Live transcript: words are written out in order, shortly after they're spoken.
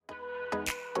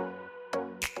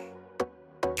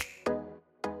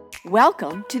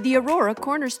Welcome to the Aurora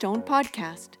Cornerstone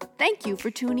Podcast. Thank you for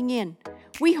tuning in.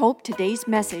 We hope today's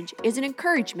message is an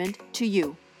encouragement to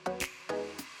you.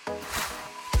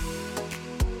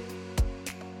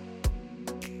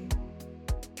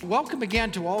 Welcome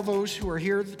again to all those who are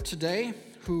here today,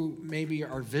 who maybe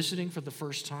are visiting for the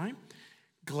first time.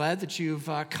 Glad that you've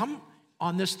come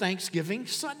on this Thanksgiving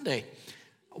Sunday.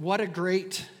 What a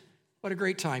great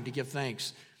time to give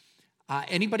thanks.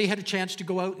 Anybody had a chance to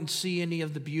go out and see any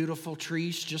of the beautiful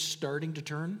trees just starting to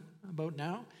turn about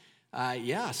now?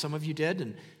 Yeah, some of you did,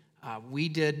 and we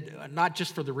did, not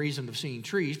just for the reason of seeing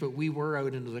trees, but we were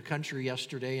out into the country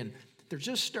yesterday, and they're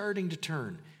just starting to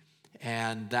turn.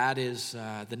 And that is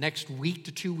the next week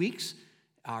to 2 weeks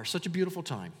are such a beautiful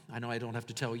time. I know I don't have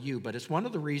to tell you, but it's one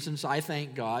of the reasons I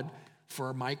thank God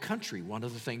for my country, one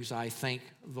of the things I thank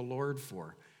the Lord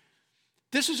for.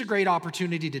 This is a great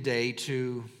opportunity today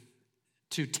to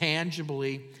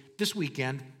tangibly, this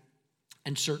weekend,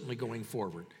 and certainly going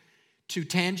forward, to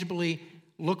tangibly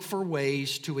look for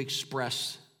ways to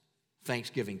express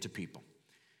thanksgiving to people.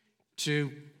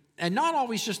 And not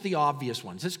always just the obvious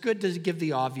ones. It's good to give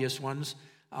the obvious ones.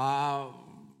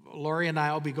 Lori and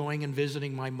I will be going and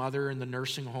visiting my mother in the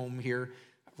nursing home here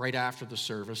right after the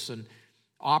service, and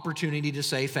opportunity to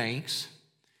say thanks.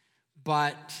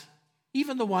 But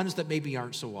even the ones that maybe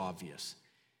aren't so obvious,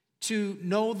 to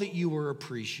know that you were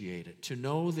appreciated, to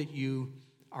know that you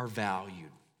are valued.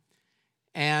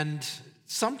 And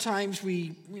sometimes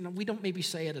we don't maybe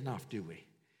say it enough, do we?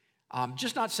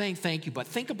 Just not saying thank you, but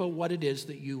think about what it is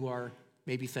that you are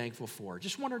maybe thankful for.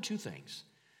 Just one or two things.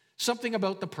 Something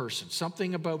about the person,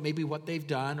 something about maybe what they've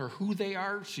done or who they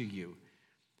are to you,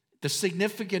 the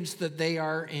significance that they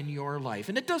are in your life.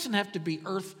 And it doesn't have to be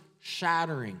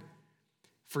earth-shattering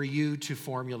for you to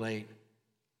formulate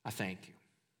a thank you.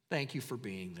 Thank you for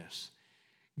being this.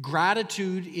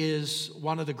 Gratitude is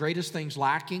one of the greatest things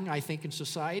lacking, I think, in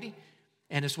society,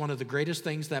 and it's one of the greatest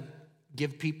things that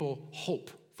give people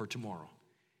hope for tomorrow,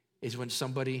 is when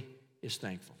somebody is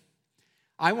thankful.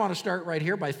 I want to start right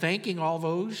here by thanking all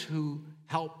those who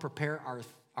helped prepare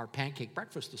our pancake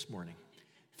breakfast this morning.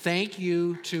 Thank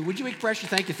you to, would you express your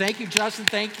thank you? Thank you, Justin,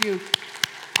 thank you.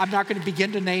 I'm not going to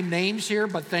begin to name names here,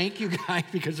 but thank you guys,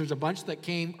 because there's a bunch that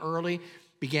came early,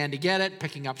 began to get it,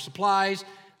 picking up supplies,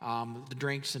 the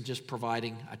drinks, and just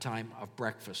providing a time of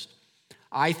breakfast.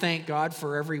 I thank God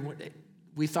for everyone.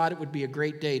 We thought it would be a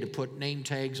great day to put name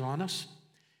tags on us.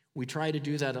 We try to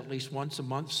do that at least once a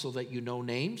month so that you know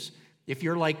names. If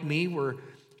you're like me, we're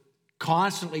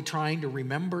constantly trying to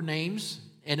remember names.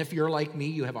 And if you're like me,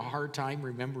 you have a hard time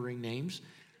remembering names.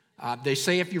 They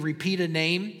say if you repeat a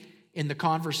name in the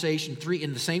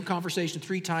same conversation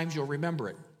three times, you'll remember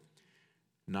it.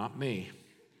 Not me.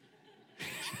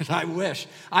 I wish.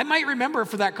 I might remember it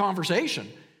for that conversation.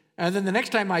 And then the next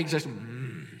time I just,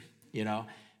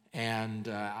 And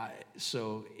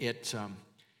so it,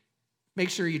 make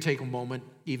sure you take a moment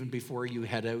even before you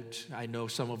head out. I know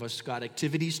some of us got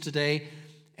activities today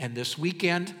and this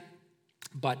weekend,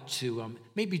 but to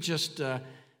maybe just,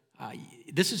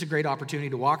 this is a great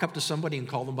opportunity to walk up to somebody and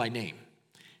call them by name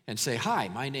and say, "Hi,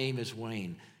 my name is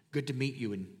Wayne. Good to meet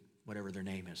you," and whatever their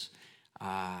name is.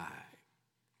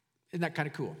 Isn't that kind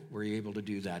of cool? Were you able to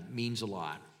do that? It means a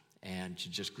lot. And to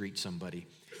just greet somebody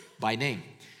by name.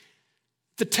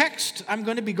 The text I'm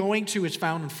going to be going to is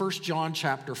found in 1 John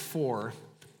chapter 4.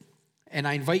 And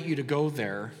I invite you to go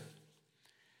there.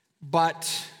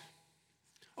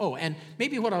 And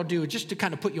maybe what I'll do, just to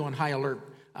kind of put you on high alert,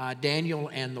 Daniel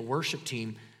and the worship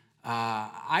team,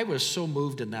 I was so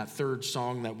moved in that third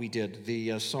song that we did,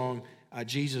 the song,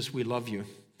 Jesus, We Love You.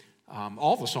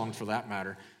 All the songs for that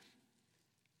matter.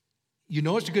 You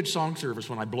know it's a good song service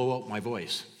when I blow out my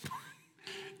voice.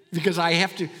 Because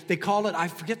they call it, I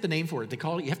forget the name for it. They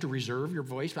call it, you have to reserve your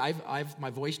voice. My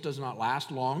voice does not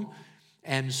last long.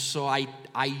 And so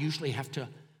I usually have to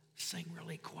sing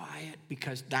really quiet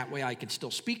because that way I can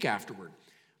still speak afterward.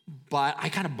 But I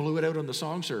kind of blew it out on the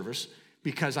song service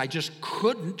because I just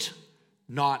couldn't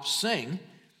not sing.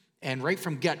 And right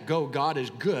from get-go, God is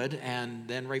good. And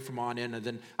then right from on in, and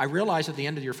then I realized at the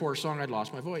end of your fourth song, I'd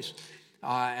lost my voice.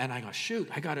 And I go, shoot,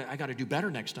 I gotta do better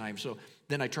next time. So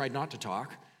then I tried not to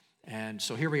talk. And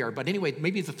so here we are. But anyway,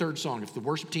 maybe the third song. If the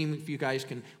worship team, if you guys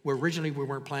can, originally we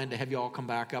weren't planning to have you all come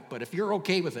back up. But if you're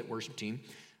okay with it, worship team,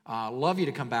 love you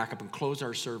to come back up and close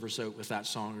our service out with that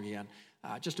song again.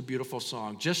 Just a beautiful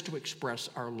song, just to express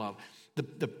our love.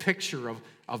 The picture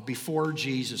of before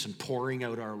Jesus and pouring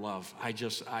out our love.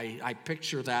 I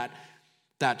picture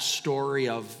that story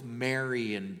of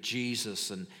Mary and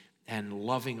Jesus and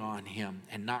loving on him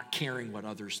and not caring what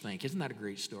others think. Isn't that a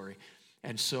great story?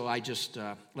 And so I just,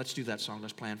 let's do that song.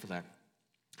 Let's plan for that.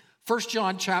 1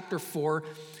 John chapter 4.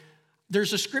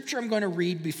 There's a scripture I'm going to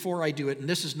read before I do it, and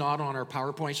this is not on our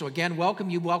PowerPoint. So again,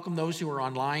 welcome those who are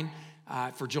online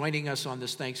for joining us on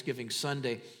this Thanksgiving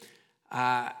Sunday.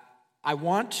 I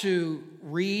want to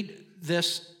read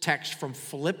this text from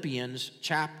Philippians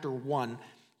chapter 1.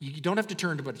 You don't have to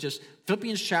turn to it, but just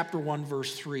Philippians chapter 1,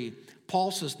 verse 3.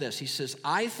 Paul says this. He says,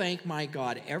 I thank my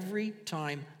God every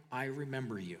time I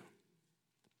remember you.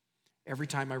 Every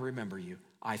time I remember you,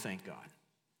 I thank God.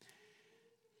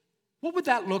 What would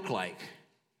that look like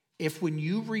if when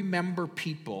you remember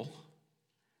people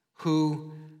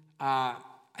who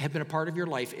have been a part of your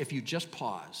life, if you just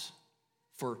pause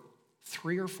for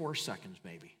 3 or 4 seconds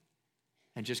maybe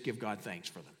and just give God thanks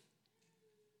for them?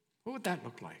 What would that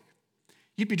look like?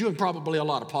 You'd be doing probably a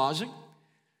lot of pausing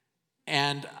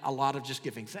and a lot of just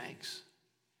giving thanks.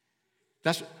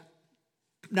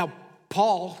 Now,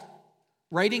 Paul,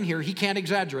 writing here, he can't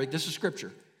exaggerate. This is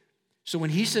scripture. So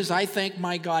when he says, I thank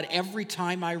my God every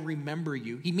time I remember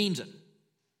you, he means it.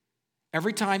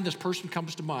 Every time this person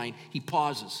comes to mind, he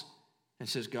pauses and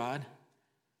says, God,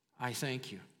 I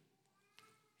thank you.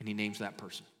 And he names that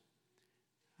person.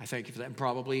 I thank you for that. And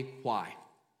probably why?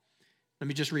 Let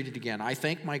me just read it again. I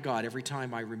thank my God every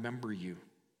time I remember you.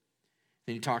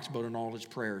 Then he talks about in all his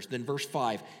prayers. Then verse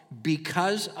 5,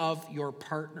 because of your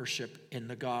partnership in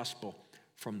the gospel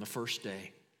from the first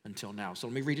day until now. So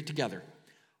let me read it together.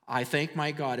 I thank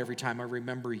my God every time I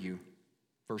remember you.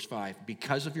 Verse 5,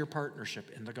 because of your partnership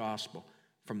in the gospel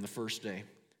from the first day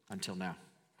until now.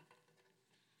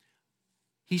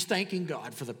 He's thanking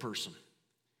God for the person.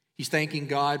 He's thanking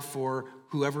God for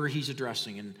whoever he's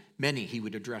addressing, and many, he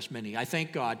would address many. I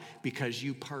thank God because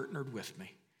you partnered with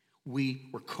me. We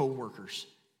were co-workers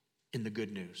in the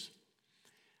good news.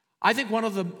 I think one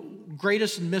of the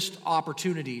greatest missed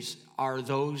opportunities are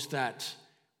those that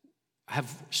have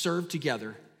served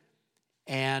together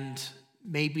and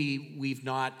maybe we've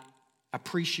not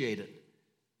appreciated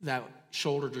that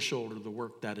shoulder to shoulder the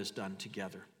work that is done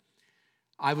together.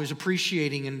 I was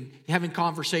appreciating and having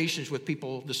conversations with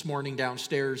people this morning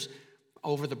downstairs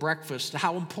over the breakfast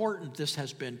how important this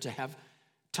has been to have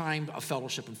time of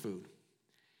fellowship and food,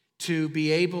 to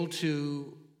be able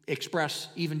to express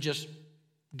even just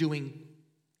doing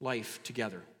life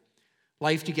together.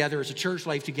 Life together as a church,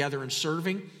 life together in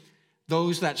serving.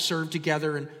 Those that serve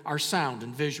together in our sound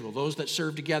and visual. Those that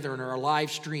serve together in our live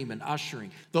stream and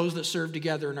ushering. Those that serve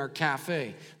together in our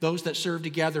cafe. Those that serve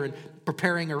together in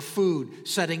preparing our food,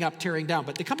 setting up, tearing down.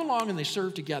 But they come along and they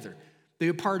serve together. They're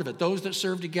a part of it. Those that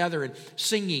serve together in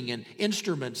singing and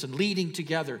instruments and leading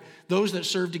together. Those that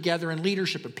serve together in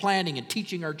leadership and planning and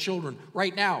teaching our children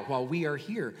right now while we are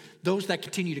here. Those that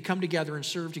continue to come together and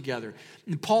serve together.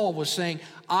 And Paul was saying,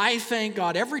 I thank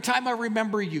God every time I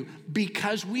remember you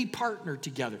because we partnered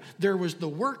together. There was the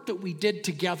work that we did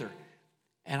together.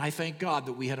 And I thank God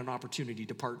that we had an opportunity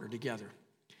to partner together.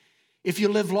 If you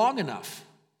live long enough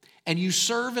and you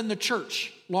serve in the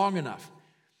church long enough,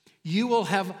 you will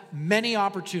have many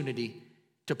opportunity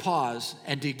to pause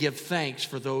and to give thanks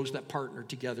for those that partnered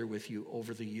together with you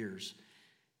over the years.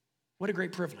 What a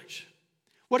great privilege.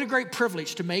 What a great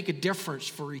privilege to make a difference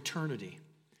for eternity.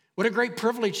 What a great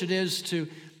privilege it is to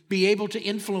be able to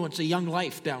influence a young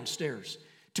life downstairs,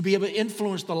 to be able to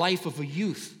influence the life of a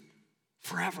youth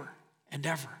forever and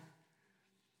ever.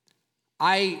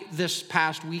 This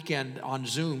past weekend on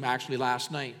Zoom, actually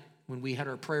last night, when we had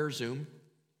our prayer Zoom,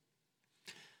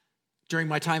 during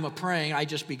my time of praying, I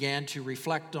just began to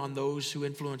reflect on those who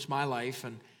influenced my life,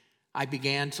 and I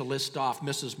began to list off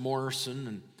Mrs. Morrison,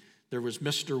 and there was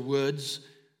Mr. Woods,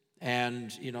 and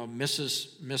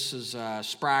Mrs.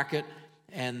 Sprackett,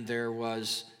 and there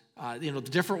was the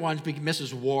different ones,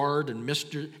 Mrs. Ward and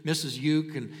Mrs.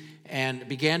 Uke, and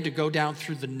began to go down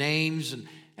through the names,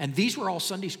 and these were all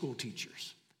Sunday school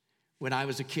teachers when I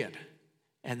was a kid,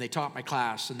 and they taught my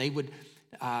class, and they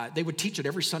would teach it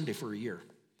every Sunday for a year.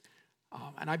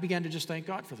 And I began to just thank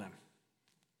God for them.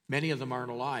 Many of them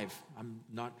aren't alive. I'm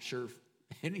not sure if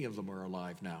any of them are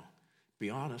alive now, to be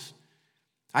honest.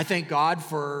 I thank God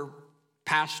for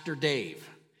Pastor Dave.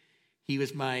 He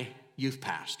was my youth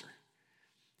pastor.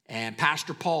 And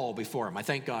Pastor Paul before him. I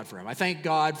thank God for him. I thank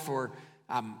God for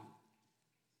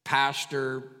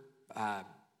Pastor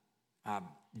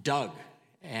Doug.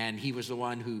 And he was the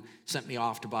one who sent me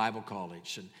off to Bible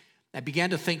college. And I began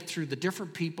to think through the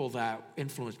different people that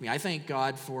influenced me. I thank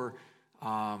God for,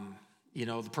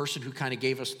 the person who kind of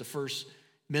gave us the first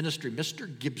ministry,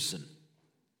 Mr. Gibson.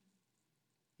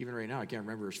 Even right now, I can't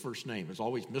remember his first name. It was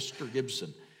always Mr.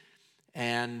 Gibson.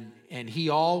 And he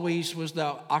always was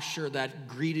the usher that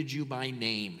greeted you by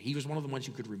name. He was one of the ones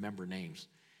who could remember names.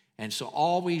 And so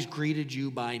always greeted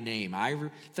you by name.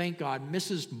 Thank God,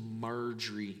 Mrs.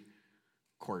 Marjorie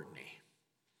Courtney.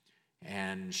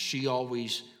 And she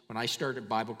always, when I started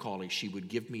Bible college, she would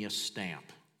give me a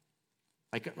stamp,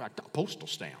 like a postal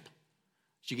stamp.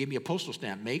 She gave me a postal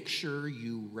stamp. Make sure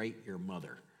you write your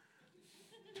mother.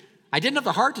 I didn't have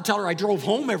the heart to tell her I drove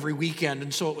home every weekend,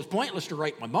 and so it was pointless to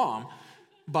write my mom,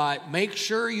 but make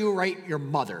sure you write your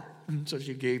mother. And so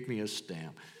she gave me a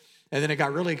stamp. And then it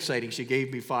got really exciting. She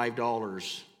gave me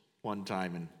 $5 one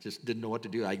time and just didn't know what to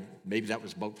do. Maybe that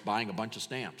was about buying a bunch of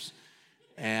stamps.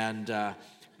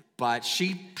 But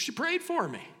she prayed for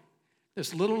me.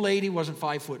 This little lady wasn't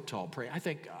 5 foot tall. Pray. I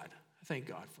thank God. I thank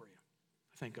God for you.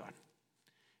 I thank God.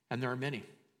 And there are many.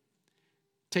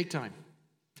 Take time.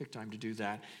 Take time to do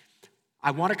that.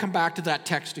 I want to come back to that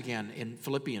text again in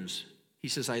Philippians. He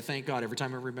says, I thank God every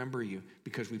time I remember you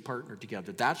because we partnered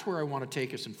together. That's where I want to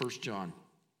take us in 1 John.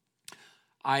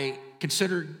 I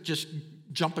considered just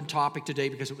jumping topic today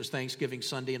because it was Thanksgiving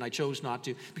Sunday, and I chose not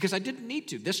to because I didn't need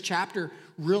to. This chapter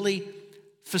really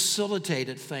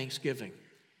facilitated Thanksgiving.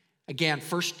 Again,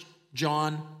 1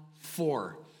 John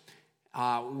 4.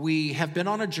 We have been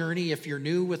on a journey. If you're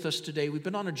new with us today, we've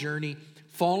been on a journey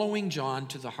following John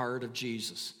to the heart of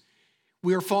Jesus.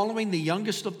 We are following the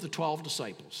youngest of the 12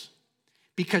 disciples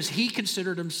because he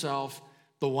considered himself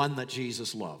the one that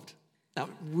Jesus loved. Now,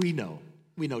 we know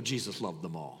Jesus loved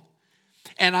them all.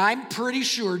 And I'm pretty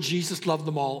sure Jesus loved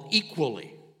them all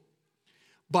equally.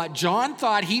 But John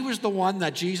thought he was the one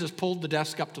that Jesus pulled the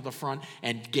desk up to the front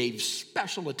and gave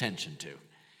special attention to.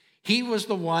 He was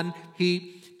the one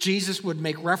Jesus would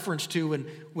make reference to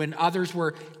when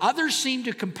others seemed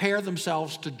to compare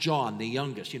themselves to John, the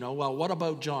youngest. Well, what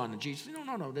about John? And Jesus,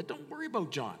 no, don't worry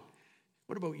about John.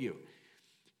 What about you?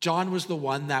 John was the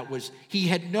one he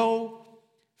had no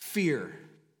fear,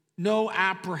 no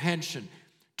apprehension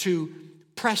to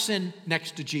press in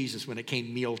next to Jesus when it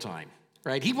came mealtime,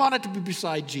 right? He wanted to be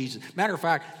beside Jesus. Matter of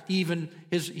fact, he even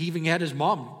had his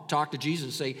mom talk to Jesus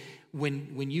and say,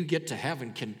 when you get to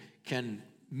heaven, can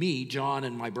me, John,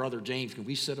 and my brother James, can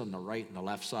we sit on the right and the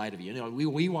left side of you?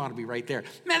 We want to be right there.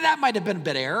 Man, that might have been a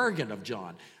bit arrogant of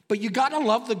John, but you got to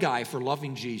love the guy for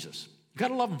loving Jesus. You got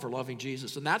to love him for loving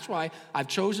Jesus, and that's why I've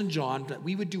chosen John, that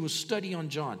we would do a study on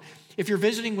John. If you're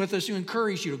visiting with us, we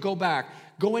encourage you to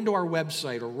go into our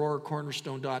website,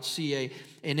 auroracornerstone.ca,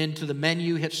 and into the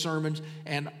menu, hit sermons,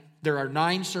 and there are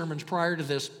 9 sermons prior to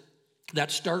this that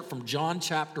start from John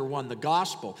chapter 1, the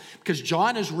gospel, because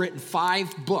John has written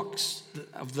 5 books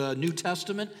of the New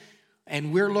Testament,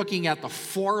 and we're looking at the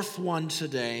 4th one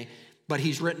today, but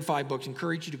he's written 5 books. I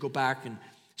encourage you to go back and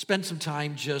spend some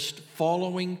time just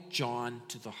following John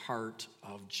to the heart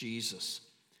of Jesus.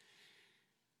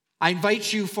 I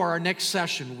invite you for our next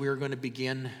session, we're going to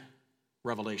begin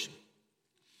Revelation.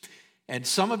 And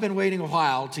some have been waiting a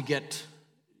while to get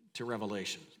to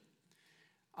Revelation.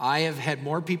 I have had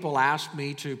more people ask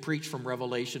me to preach from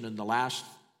Revelation in the last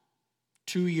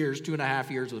 2.5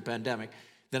 years of the pandemic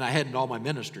than I had in all my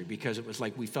ministry, because it was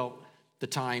like we felt the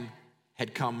time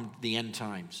had come, the end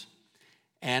times.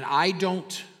 And I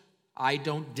don't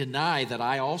deny that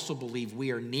I also believe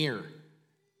we are near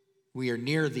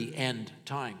the end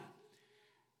time.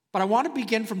 But I want to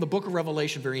begin from the book of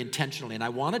Revelation very intentionally, and I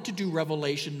wanted to do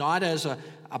Revelation not as a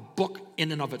book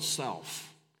in and of itself,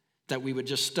 that we would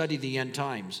just study the end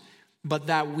times, but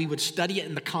that we would study it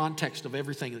in the context of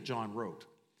everything that John wrote,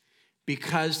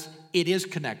 because it is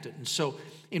connected. And so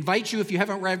invite you, if you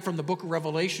haven't read from the book of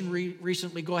Revelation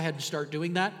recently, go ahead and start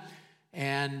doing that,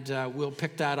 and we'll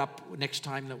pick that up next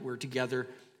time that we're together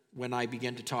when I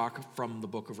begin to talk from the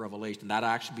book of Revelation. That'll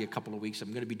actually be a couple of weeks. I'm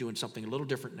going to be doing something a little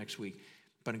different next week,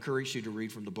 but I encourage you to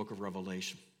read from the book of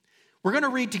Revelation. We're going to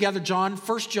read together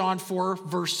 1 John 4,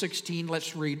 verse 16.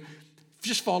 Let's read.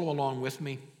 Just follow along with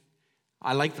me.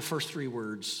 I like the first 3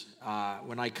 words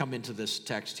when I come into this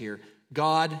text here.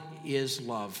 God is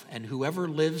love, and whoever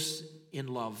lives in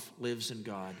love lives in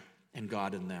God, and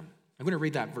God in them. I'm going to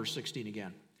read that verse 16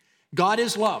 again. God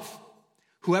is love.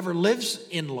 Whoever lives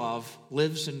in love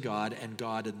lives in God, and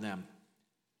God in them.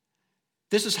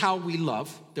 This is how we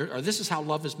love, or this is how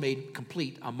love is made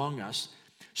complete among us,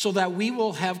 so that we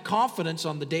will have confidence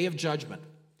on the day of judgment.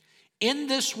 In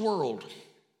this world,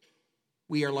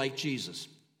 we are like Jesus.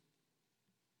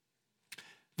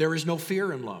 There is no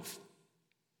fear in love,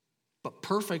 but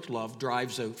perfect love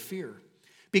drives out fear,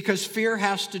 because fear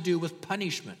has to do with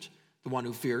punishment. The one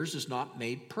who fears is not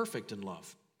made perfect in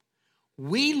love.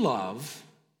 We love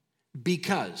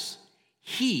because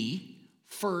he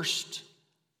first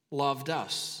loved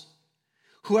us.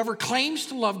 Whoever claims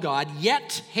to love God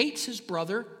yet hates his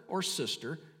brother or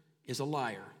sister is a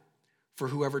liar. For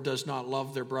whoever does not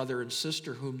love their brother and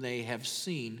sister whom they have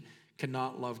seen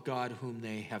cannot love God whom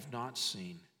they have not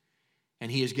seen.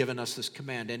 And he has given us this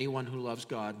command: anyone who loves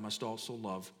God must also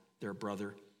love their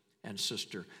brother and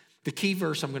sister. The key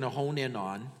verse I'm going to hone in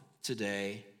on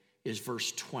today is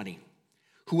verse 20.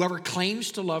 Whoever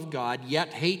claims to love God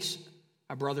yet hates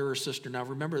a brother or sister. Now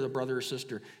remember, the brother or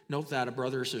sister. Note that, a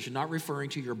brother or sister, not referring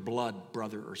to your blood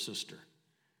brother or sister.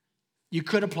 You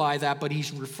could apply that, but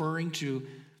he's referring to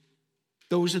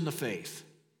those in the faith.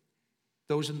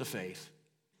 Those in the faith.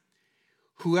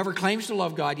 Whoever claims to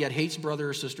love God yet hates brother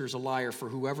or sister is a liar, for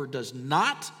whoever does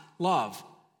not love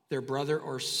their brother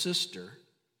or sister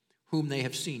whom they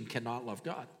have seen cannot love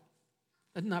God.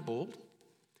 Isn't that bold?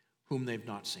 Whom they've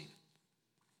not seen.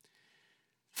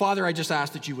 Father, I just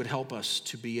ask that you would help us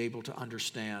to be able to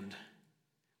understand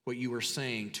what you are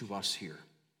saying to us here.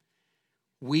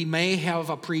 We may have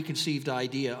a preconceived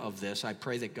idea of this. I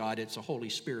pray that, God, it's a Holy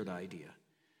Spirit idea.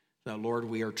 That, Lord,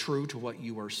 we are true to what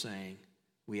you are saying.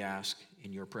 We ask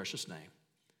in your precious name.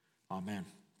 Amen.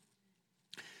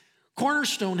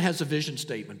 Cornerstone has a vision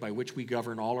statement by which we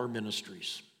govern all our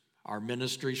ministries. Our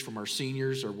ministries, from our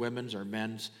seniors, our women's, our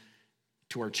men's,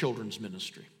 to our children's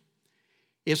ministry.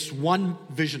 It's one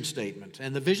vision statement,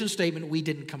 and the vision statement we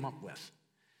didn't come up with.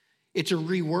 It's a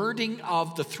rewording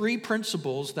of the three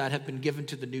principles that have been given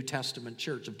to the New Testament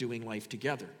church of doing life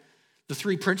together. The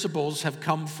three principles have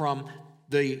come from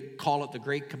call it the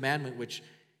Great Commandment, which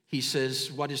he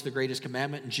says, what is the greatest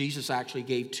commandment? And Jesus actually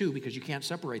gave two because you can't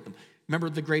separate them. Remember,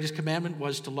 the greatest commandment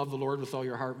was to love the Lord with all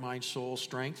your heart, mind, soul,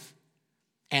 strength.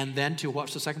 And then to,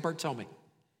 what's the second part? Tell me.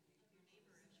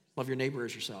 Love your neighbor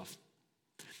as yourself.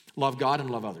 Love God and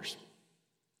love others.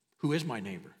 Who is my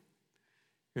neighbor?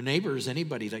 Your neighbor is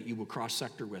anybody that you will cross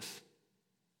sector with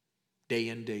day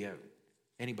in, day out.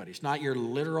 Anybody. It's not your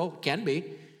literal, can be,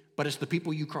 but it's the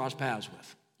people you cross paths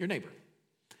with. Your neighbor.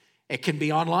 It can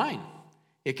be online.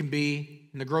 It can be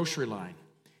in the grocery line.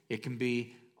 It can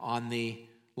be on the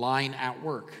line at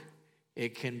work.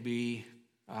 It can be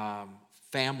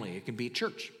family. It can be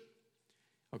church.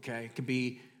 Okay? It can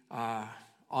be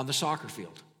on the soccer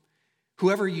field.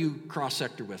 Whoever you cross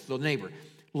sector with, the neighbor.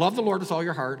 Love the Lord with all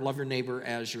your heart. Love your neighbor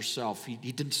as yourself. He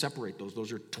didn't separate those.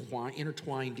 Those are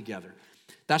intertwined together.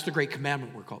 That's the great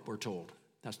commandment we're told.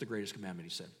 That's the greatest commandment,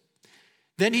 he said.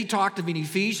 Then he talked in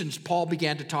Ephesians, Paul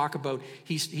began to talk about,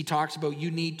 he talks about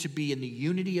you need to be in the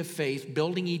unity of faith,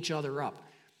 building each other up.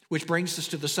 Which brings us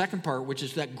to the second part, which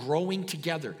is that growing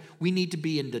together. We need to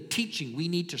be in the teaching. We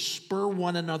need to spur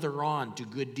one another on to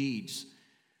good deeds.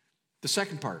 The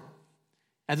second part.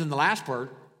 And then the last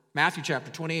part, Matthew chapter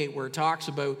 28, where it talks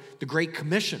about the Great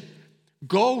Commission.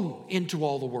 Go into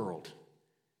all the world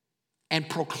and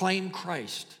proclaim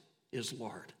Christ is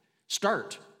Lord.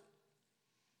 Start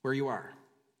where you are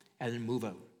and then move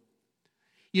out.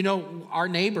 You know, our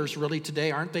neighbors really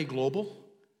today, aren't they global?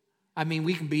 I mean,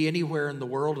 we can be anywhere in the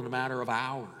world in a matter of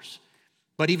hours.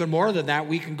 But even more than that,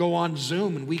 we can go on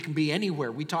Zoom and we can be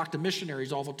anywhere. We talk to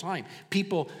missionaries all the time,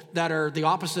 people that are the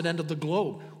opposite end of the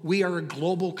globe. We are a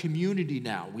global community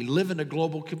now. We live in a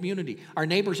global community. Our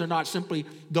neighbors are not simply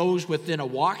those within a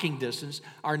walking distance.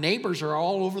 Our neighbors are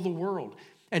all over the world.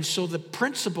 And so the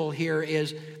principle here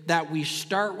is that we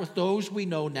start with those we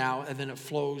know now, and then it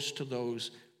flows to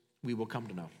those we will come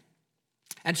to know.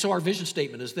 And so our vision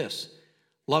statement is this: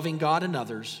 loving God and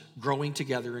others, growing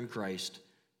together in Christ,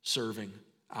 serving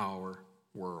our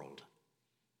world.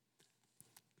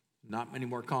 Not many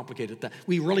more complicated than that.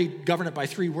 We really govern it by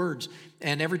three words.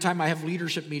 And every time I have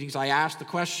leadership meetings, I ask the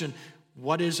question,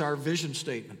 what is our vision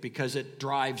statement? Because it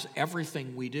drives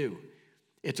everything we do.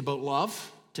 It's about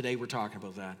love. Today we're talking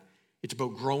about that. It's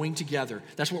about growing together.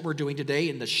 That's what we're doing today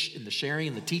in the sharing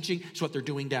and the teaching. It's what they're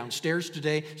doing downstairs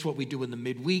today. It's what we do in the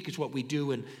midweek. It's what we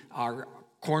do in our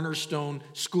Cornerstone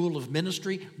School of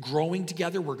Ministry. Growing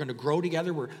together. We're going to grow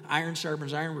together. We're iron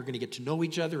sharpens iron. We're going to get to know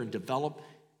each other and develop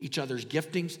each other's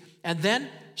giftings. And then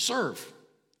serve.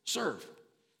 Serve.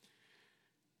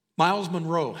 Miles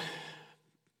Monroe,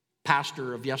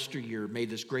 pastor of yesteryear,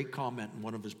 made this great comment in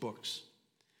one of his books.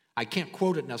 I can't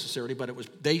quote it necessarily, but it was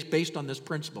based on this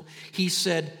principle. He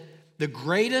said, the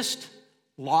greatest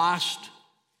lost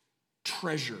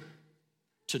treasure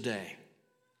today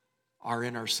are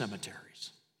in our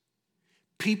cemeteries.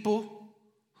 People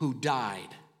who died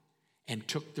and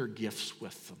took their gifts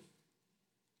with them.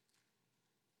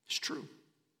 It's true.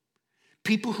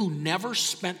 People who never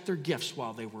spent their gifts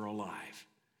while they were alive.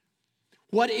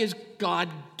 What is God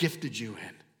gifted you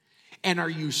in? And are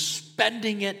you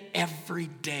spending it every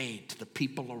day to the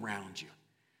people around you?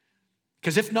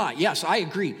 Because if not, yes, I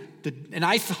agree. And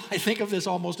I think of this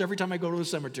almost every time I go to a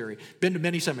cemetery. Been to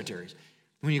many cemeteries.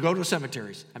 When you go to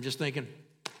cemeteries, I'm just thinking,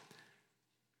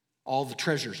 all the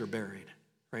treasures are buried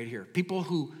right here. People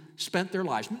who spent their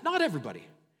lives, not everybody,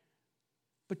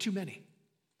 but too many,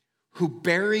 who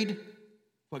buried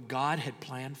what God had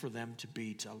planned for them to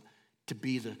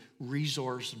be the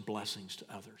resource and blessings to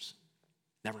others.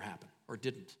 Never happened or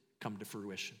didn't come to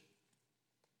fruition.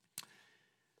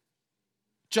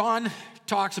 John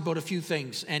talks about a few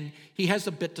things, and he has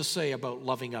a bit to say about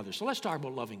loving others. So let's talk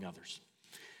about loving others.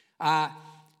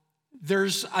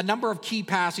 There's a number of key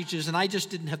passages, and I just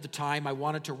didn't have the time. I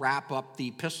wanted to wrap up the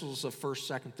epistles of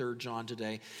 1st, 2nd, 3rd John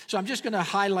today. So I'm just going to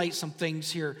highlight some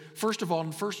things here. First of all,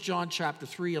 in 1 John chapter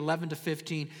 3, 11 to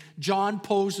 15, John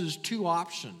poses two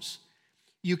options.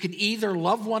 You can either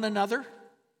love one another,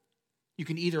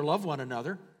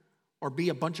 or be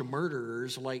a bunch of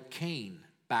murderers like Cain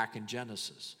back in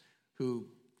Genesis, who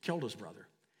killed his brother.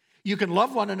 You can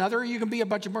love one another, or you can be a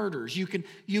bunch of murderers. You can,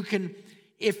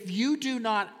 if you do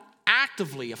not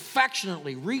actively,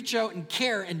 affectionately reach out and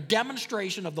care in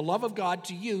demonstration of the love of God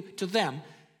to them,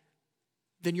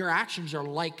 then your actions are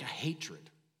like a hatred.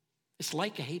 It's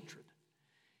like a hatred.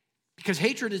 Because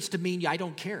hatred is to mean I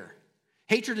don't care.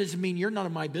 Hatred is to mean you're none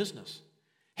of my business.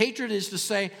 Hatred is to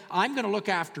say, I'm going to look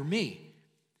after me,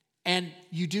 and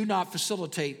you do not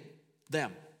facilitate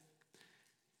them.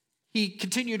 He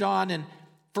continued on in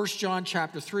 1 John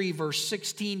chapter 3, verse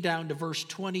 16 down to verse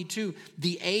 22.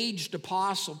 The aged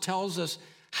apostle tells us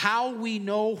how we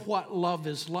know what love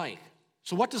is like.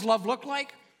 So what does love look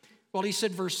like? Well, he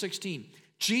said, verse 16,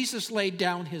 Jesus laid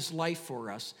down his life for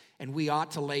us, and we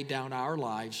ought to lay down our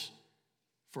lives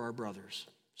for our brothers.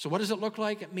 So what does it look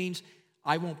like? It means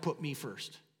I won't put me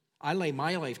first. I lay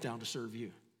my life down to serve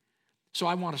you. So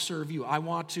I want to serve you. I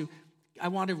want to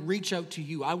reach out to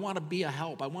you. I want to be a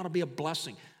help. I want to be a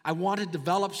blessing. I want to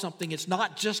develop something. It's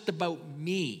not just about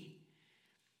me.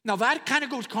 Now that kind of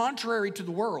goes contrary to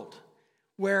the world,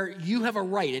 where you have a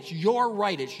right. It's your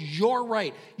right. It's your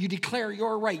right. You declare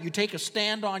your right. You take a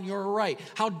stand on your right.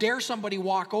 How dare somebody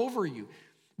walk over you?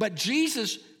 But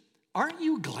Jesus, aren't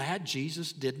you glad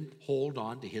Jesus didn't hold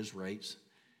on to his rights?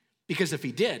 Because if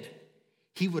he did,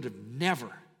 he would have never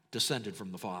descended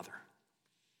from the Father.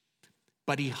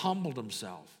 But he humbled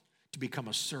himself to become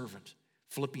a servant,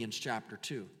 Philippians chapter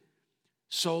 2,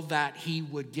 so that he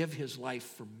would give his life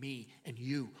for me and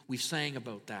you. We sang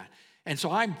about that. And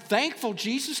so I'm thankful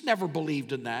Jesus never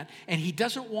believed in that, and he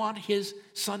doesn't want his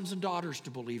sons and daughters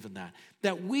to believe in that.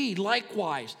 That we,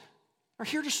 likewise, are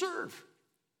here to serve,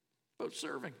 about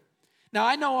serving. Now,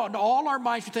 I know in all our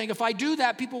minds we think, if I do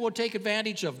that, people will take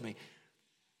advantage of me.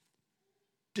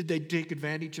 Did they take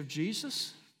advantage of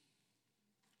Jesus?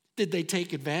 Did they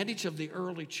take advantage of the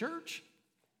early church?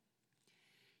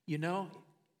 You know,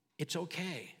 it's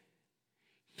okay.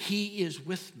 He is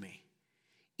with me,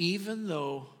 even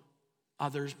though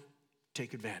others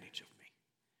take advantage of me.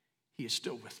 He is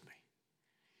still with me.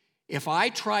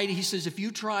 He says, if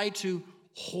you try to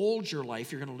hold your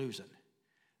life, you're going to lose it.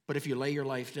 But if you lay your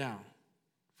life down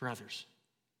for others,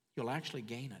 you'll actually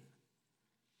gain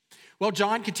it. Well,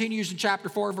 John continues in chapter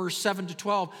 4, verse 7 to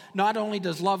 12. Not only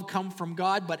does love come from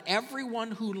God, but everyone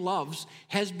who loves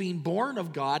has been born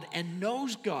of God and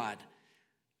knows God.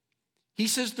 He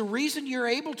says the reason you're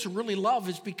able to really love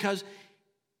is because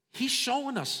he's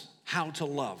showing us how to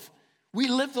love. We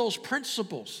live those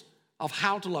principles of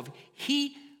how to love.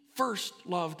 He first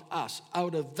loved us.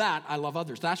 Out of that, I love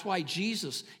others. That's why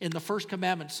Jesus in the first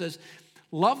commandment says,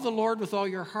 love the Lord with all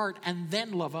your heart and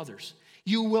then love others.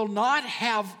 You will not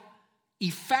have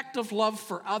effective love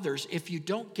for others if you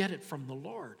don't get it from the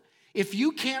Lord. If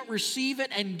you can't receive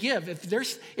it and give, if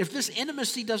this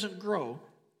intimacy doesn't grow,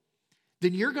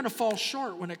 then you're going to fall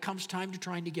short when it comes time to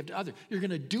trying to give to others. You're going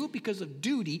to do it because of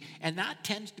duty, and that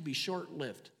tends to be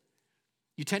short-lived.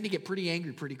 You tend to get pretty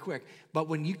angry pretty quick, but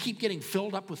when you keep getting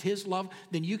filled up with his love,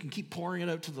 then you can keep pouring it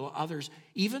out to the others,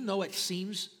 even though it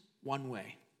seems one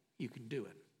way. You can do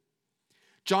it.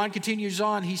 John continues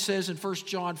on. He says in 1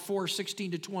 John 4,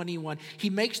 16 to 21,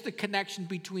 he makes the connection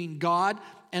between God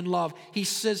and love. He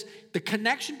says the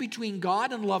connection between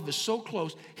God and love is so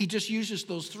close, he just uses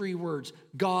those three words.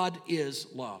 God is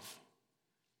love.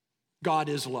 God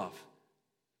is love.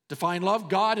 Define love,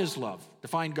 God is love.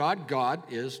 Define God, God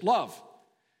is love.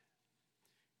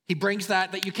 He brings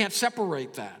that you can't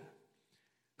separate that.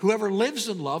 Whoever lives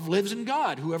in love lives in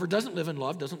God. Whoever doesn't live in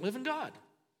love doesn't live in God.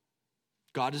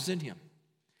 God is in him.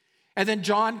 And then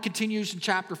John continues in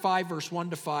chapter 5, verse 1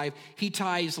 to 5. He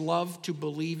ties love to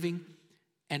believing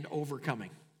and overcoming.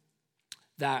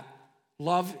 That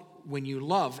love, when you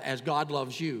love as God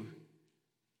loves you,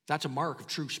 That's a mark of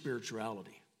true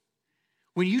spirituality.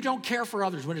 When you don't care for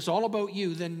others, when it's all about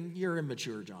you, then you're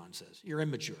immature, John says. You're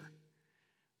immature.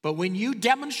 But when you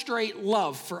demonstrate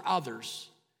love for others,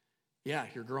 yeah,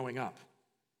 you're growing up.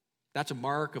 That's a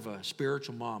mark of a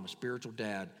spiritual mom, a spiritual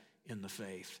dad in the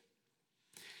faith.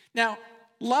 Now,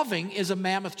 loving is a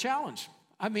mammoth challenge.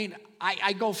 I mean,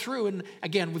 I go through, and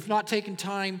again, we've not taken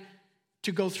time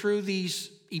to go through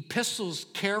these epistles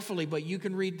carefully, but you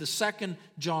can read the 2nd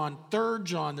John, 3rd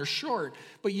John, they're short,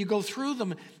 but you go through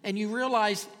them and you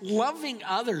realize loving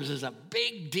others is a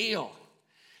big deal.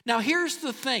 Now, here's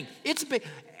the thing. It's big.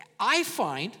 I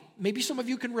find, maybe some of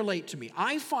you can relate to me,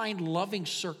 I find loving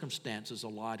circumstances a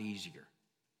lot easier.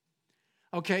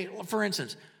 Okay, for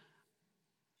instance,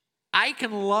 I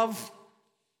can love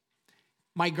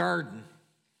my garden.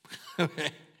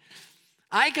 Okay.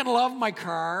 I can love my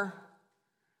car.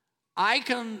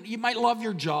 You might love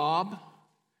your job.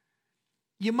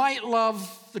 You might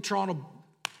love the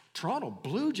Toronto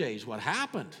Blue Jays. What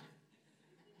happened?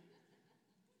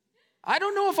 I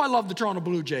don't know if I love the Toronto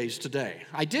Blue Jays today.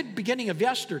 I did beginning of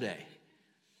yesterday.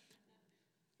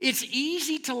 It's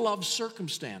easy to love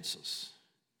circumstances.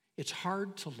 It's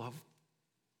hard to love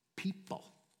people.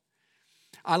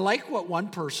 I like what one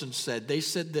person said. They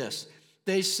said this.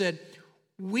 They said,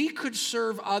 we could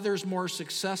serve others more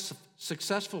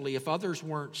successfully if others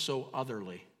weren't so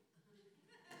otherly.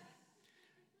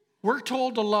 We're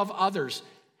told to love others,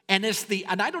 and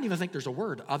I don't even think there's a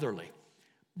word, otherly,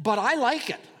 but I like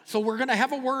it. So we're going to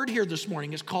have a word here this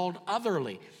morning. It's called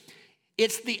otherly.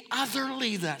 It's the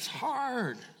otherly that's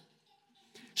hard.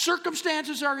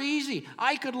 Circumstances are easy.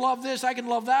 I could love this, I can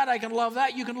love that, I can love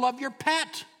that. You can love your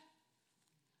pet.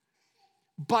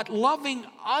 But loving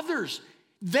others,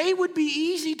 they would be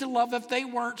easy to love if they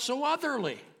weren't so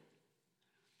otherly.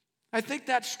 I think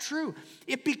that's true.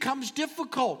 It becomes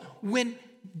difficult when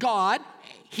God,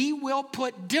 He will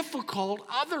put difficult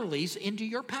otherlies into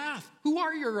your path. Who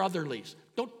are your otherlies?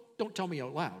 Don't tell me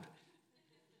out loud.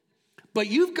 But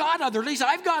you've got otherlies.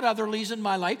 I've got otherlies in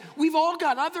my life. We've all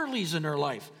got otherlies in our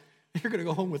life. You're going to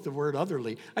go home with the word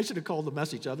otherly. I should have called the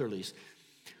message otherlies.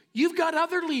 You've got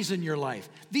otherlies in your life.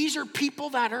 These are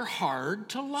people that are hard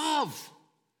to love.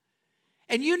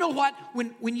 And you know what?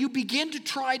 When you begin to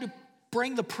try to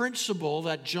bring the principle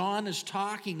that John is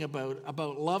talking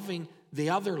about loving the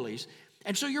otherlies,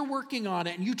 and so you're working on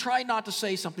it, and you try not to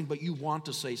say something, but you want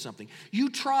to say something. You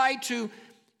try to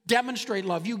demonstrate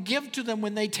love. You give to them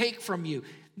when they take from you.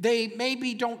 They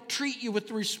maybe don't treat you with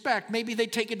respect. Maybe they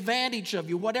take advantage of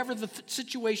you, whatever the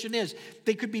situation is.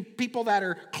 They could be people that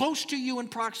are close to you in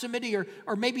proximity or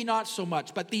maybe not so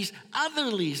much, but these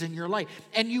otherlies in your life.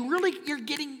 And you're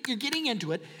getting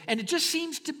into it, and it just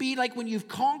seems to be like when you've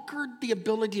conquered the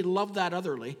ability to love that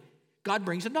otherly, God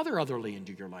brings another otherly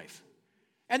into your life.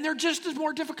 And they're just as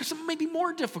more difficult, some maybe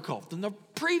more difficult than the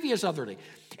previous otherly.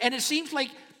 And it seems like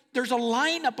there's a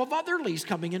lineup of otherlies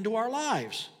coming into our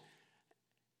lives.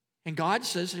 And God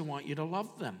says, I want you to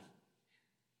love them.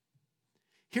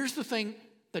 Here's the thing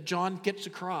that John gets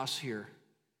across here.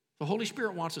 The Holy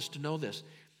Spirit wants us to know this.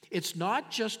 It's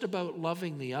not just about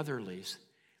loving the otherlies.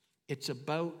 It's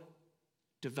about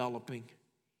developing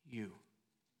you.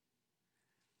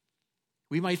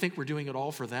 We might think we're doing it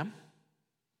all for them,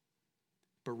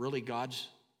 but really God's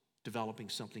developing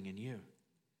something in you.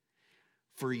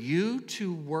 For you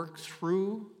to work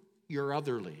through your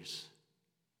otherlies,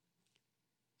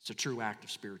 it's a true act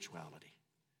of spirituality.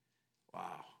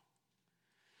 Wow.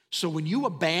 So when you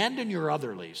abandon your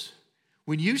otherlies,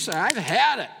 when you say, I've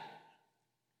had it,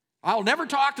 I'll never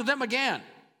talk to them again,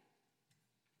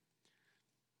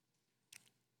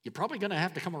 you're probably going to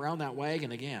have to come around that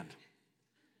wagon again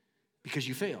because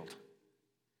you failed.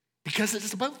 Because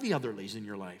it's about the otherlies in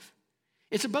your life.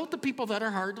 It's about the people that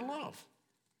are hard to love,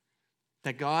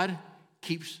 that God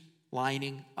keeps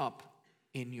lining up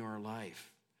in your life.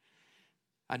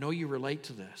 I know you relate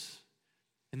to this.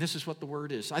 And this is what the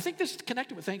word is. I think this is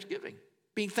connected with Thanksgiving.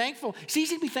 Being thankful. It's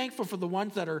easy to be thankful for the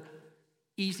ones that are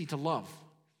easy to love.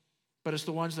 But it's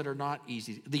the ones that are not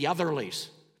easy. The otherlies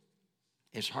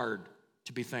is hard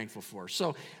to be thankful for.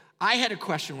 So I had a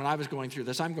question when I was going through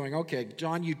this. I'm going, okay,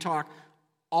 John, you talk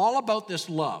all about this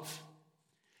love.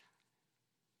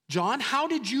 John, how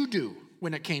did you do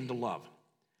when it came to love?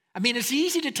 I mean, it's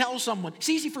easy to tell someone, it's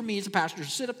easy for me as a pastor to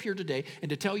sit up here today and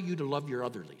to tell you to love your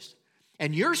otherlies.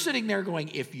 And you're sitting there going,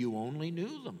 if you only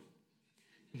knew them.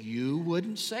 You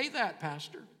wouldn't say that,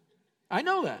 Pastor. I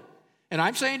know that. And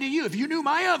I'm saying to you, if you knew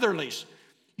my otherlies,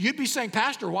 you'd be saying,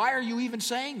 Pastor, why are you even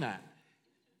saying that?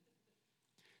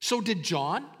 So did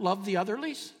John love the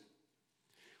otherlies?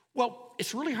 Well,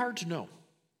 it's really hard to know.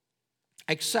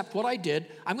 Except what I did,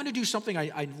 I'm going to do something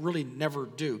I really never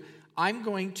do. I'm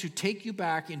going to take you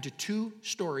back into 2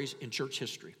 stories in church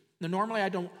history. Now, normally I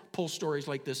don't pull stories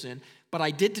like this in, but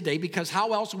I did today because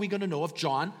how else are we going to know if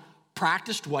John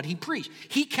practiced what he preached?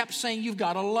 He kept saying, you've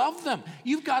got to love them.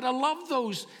 You've got to love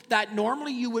those that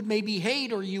normally you would maybe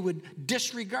hate or you would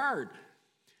disregard.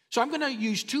 So I'm going to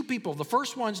use 2 people. The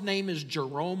first one's name is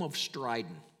Jerome of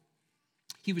Stridon.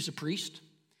 He was a priest.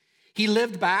 He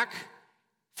lived back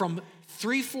from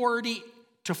 340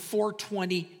 to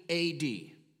 420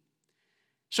 AD.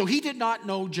 So he did not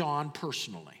know John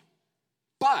personally.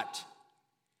 But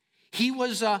he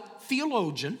was a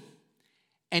theologian,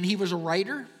 and he was a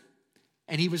writer,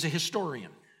 and he was a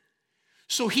historian.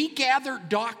 So he gathered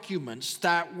documents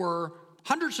that were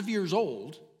hundreds of years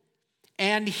old,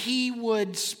 and he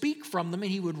would speak from them,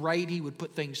 and he would write, he would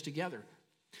put things together.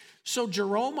 So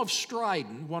Jerome of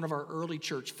Stridon, one of our early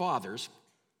church fathers,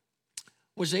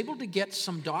 was able to get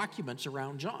some documents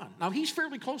around John. Now, he's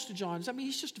fairly close to John. I mean,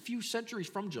 he's just a few centuries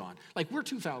from John. Like, we're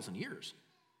 2,000 years.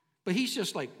 But he's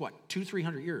just like,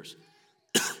 200-300 years.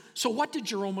 So what did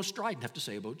Jerome of Stridon have to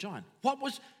say about John? What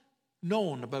was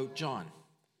known about John?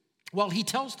 Well, he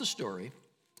tells the story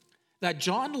that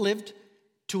John lived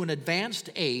to an advanced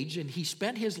age, and he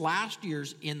spent his last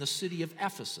years in the city of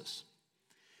Ephesus.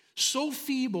 So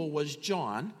feeble was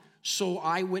John, so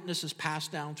eyewitnesses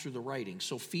passed down through the writings.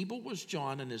 So feeble was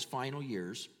John in his final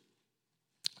years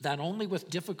that only with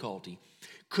difficulty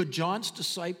could John's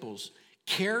disciples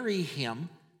carry him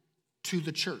to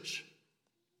the church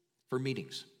for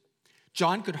meetings.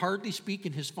 John could hardly speak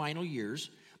in his final years,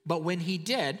 but when he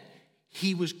did,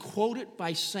 he was quoted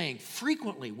by saying,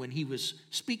 frequently when he was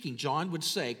speaking, John would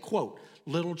say, quote,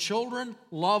 "Little children,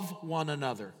 love one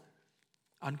another,"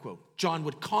 unquote. John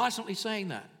would constantly saying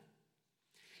that.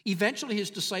 Eventually, his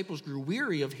disciples grew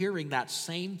weary of hearing that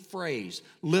same phrase,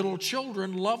 "Little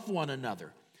children, love one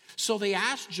another." So they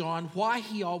asked John why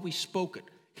he always spoke it.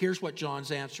 Here's what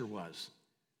John's answer was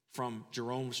from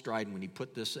Jerome of Stridon when he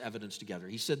put this evidence together.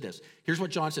 He said this. Here's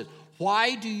what John said.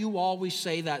 "Why do you always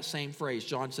say that same phrase?"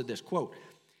 John said this, quote,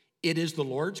 "It is the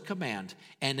Lord's command,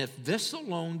 and if this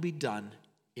alone be done,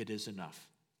 it is enough."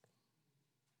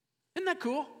 Isn't that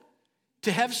cool?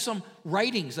 To have some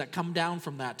writings that come down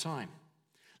from that time.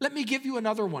 Let me give you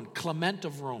another one, Clement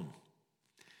of Rome.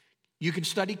 You can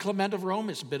study Clement of Rome.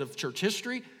 It's a bit of church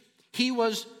history. He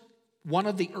was one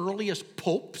of the earliest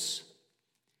popes.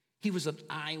 He was an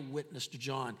eyewitness to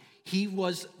John. He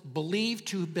was believed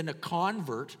to have been a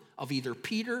convert of either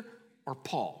Peter or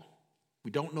Paul. We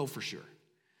don't know for sure.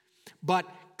 But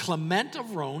Clement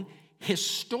of Rome,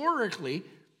 historically,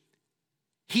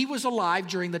 he was alive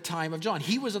during the time of John.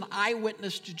 He was an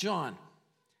eyewitness to John.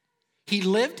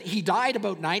 He died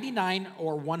about 99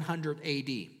 or 100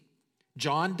 AD.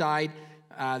 John died,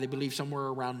 they believe, somewhere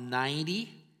around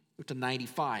 90 to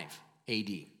 95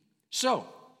 AD. So,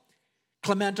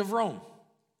 Clement of Rome,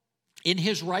 in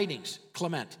his writings,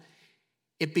 Clement,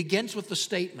 it begins with the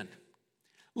statement,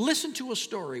 "Listen to a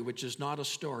story which is not a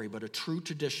story, but a true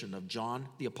tradition of John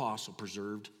the Apostle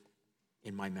preserved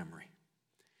in my memory.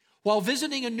 While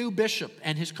visiting a new bishop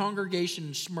and his congregation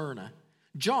in Smyrna,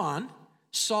 John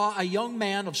saw a young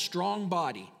man of strong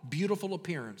body, beautiful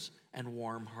appearance, and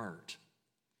warm heart.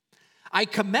 'I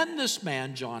commend this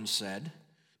man,' John said,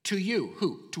 'to you,'"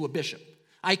 who? To a bishop.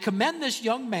 "I commend this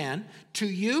young man to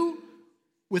you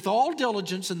with all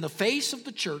diligence in the face of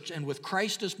the church and with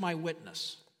Christ as my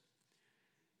witness."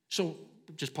 So,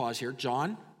 just pause here.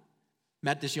 John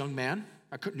met this young man,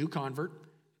 a new convert.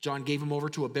 John gave him over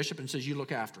to a bishop and says, "You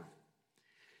look after him."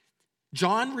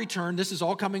 John returned. This is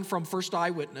all coming from first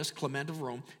eyewitness, Clement of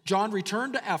Rome. John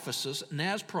returned to Ephesus, and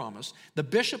as promised, the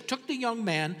bishop took the young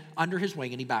man under his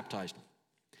wing and he baptized him.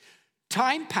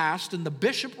 Time passed, and the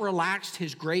bishop relaxed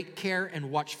his great care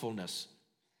and watchfulness,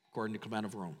 according to Clement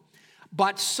of Rome.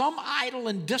 But some idle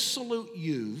and dissolute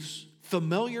youths,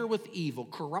 familiar with evil,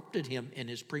 corrupted him in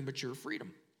his premature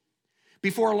freedom.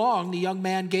 Before long, the young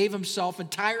man gave himself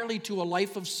entirely to a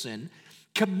life of sin,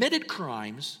 committed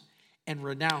crimes, and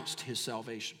renounced his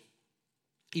salvation.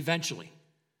 Eventually,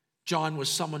 John was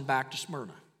summoned back to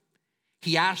Smyrna.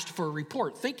 He asked for a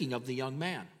report, thinking of the young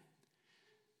man.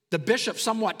 The bishop,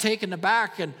 somewhat taken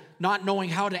aback and not knowing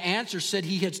how to answer, said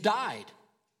he has died.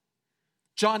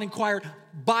 John inquired,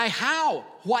 "By how?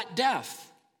 What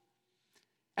death?"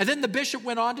 And then the bishop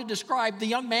went on to describe the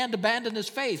young man abandoned his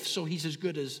faith, so he's as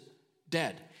good as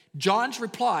dead. John's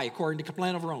reply, according to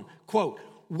Clement of Rome, quote,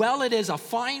 "Well, it is a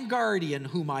fine guardian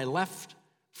whom I left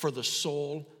for the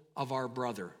soul of our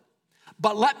brother.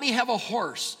 But let me have a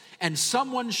horse and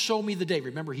someone show me the day.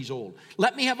 Remember, he's old.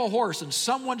 Let me have a horse and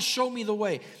someone show me the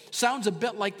way. Sounds a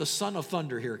bit like the son of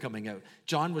thunder here coming out.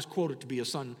 John was quoted to be a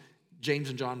son. James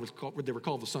and John, they were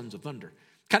called the sons of thunder.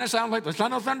 Kind of sound like the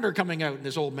son of thunder coming out in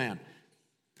this old man.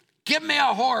 Give me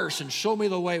a horse and show me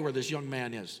the way where this young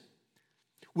man is.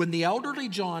 When the elderly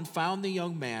John found the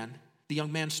young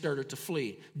man started to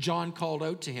flee. John called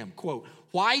out to him, quote,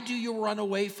 "Why do you run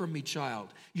away from me,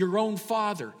 child? Your own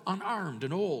father, unarmed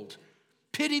and old.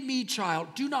 Pity me,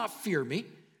 child. Do not fear me.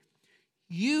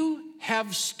 You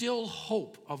have still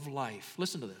hope of life."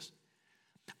 Listen to this.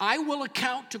 "I will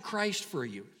account to Christ for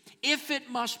you. If it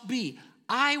must be,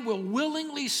 I will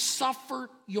willingly suffer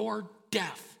your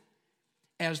death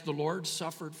as the Lord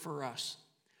suffered for us.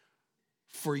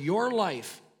 For your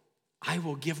life, I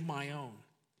will give my own.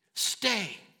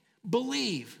 Stay,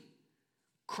 believe,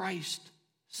 Christ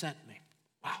sent me."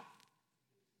 Wow.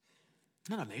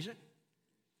 Isn't that amazing?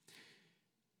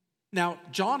 Now,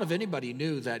 John, if anybody,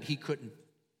 knew that he couldn't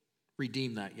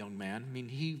redeem that young man. I mean,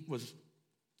 he was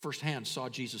firsthand saw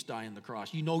Jesus die on the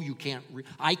cross. You know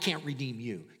I can't redeem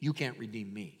you. You can't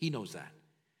redeem me. He knows that.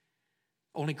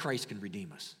 Only Christ can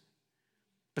redeem us.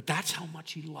 But that's how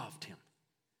much he loved him.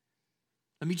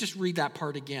 Let me just read that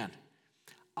part again.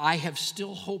 "I have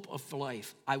still hope of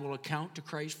life. I will account to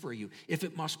Christ for you. If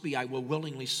it must be, I will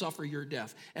willingly suffer your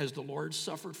death as the Lord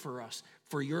suffered for us.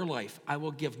 For your life, I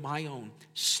will give my own.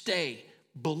 Stay,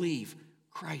 believe,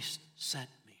 Christ sent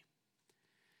me."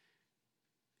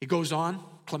 It goes on,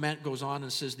 Clement goes on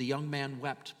and says, the young man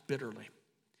wept bitterly.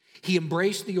 He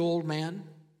embraced the old man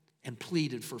and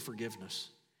pleaded for forgiveness.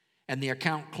 And the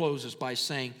account closes by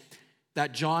saying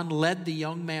that John led the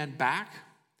young man back,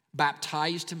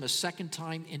 baptized him a second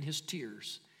time in his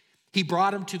tears. He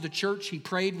brought him to the church. He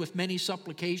prayed with many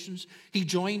supplications. He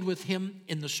joined with him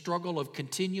in the struggle of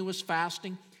continuous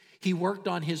fasting. He worked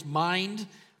on his mind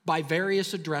by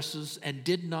various addresses and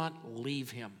did not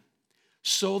leave him.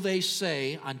 So they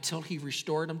say, until he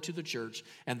restored him to the church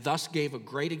and thus gave a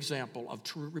great example of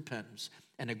true repentance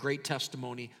and a great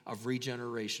testimony of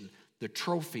regeneration, the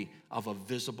trophy of a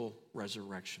visible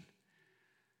resurrection.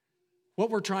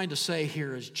 What we're trying to say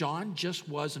here is John just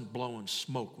wasn't blowing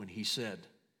smoke when he said,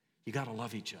 you got to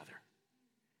love each other.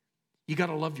 You got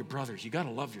to love your brothers. You got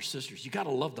to love your sisters. You got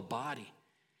to love the body.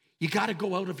 You got to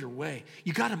go out of your way.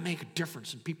 You got to make a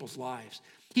difference in people's lives.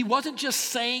 He wasn't just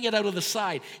saying it out of the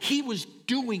side. He was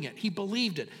doing it. He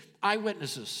believed it.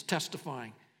 Eyewitnesses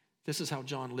testifying. This is how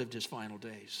John lived his final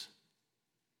days.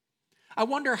 I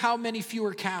wonder how many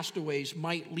fewer castaways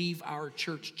might leave our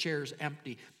church chairs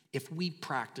empty if we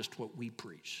practiced what we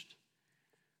preached,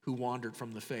 who wandered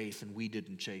from the faith and we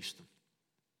didn't chase them.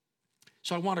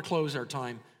 So I want to close our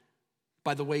time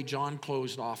by the way John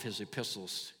closed off his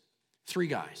epistles. 3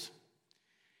 guys.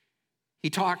 He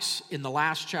talks in the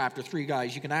last chapter, 3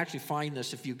 guys. You can actually find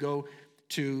this if you go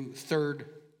to 3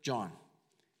 John.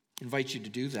 I invite you to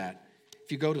do that.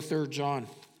 If you go to 3 John,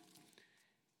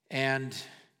 and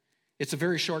it's a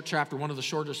very short chapter, one of the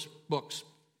shortest books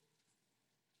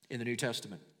in the New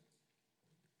Testament.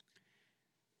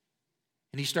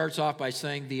 And he starts off by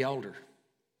saying, the elder,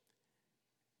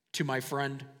 to my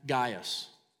friend Gaius,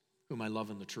 whom I love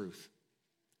in the truth.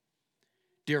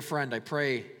 Dear friend, I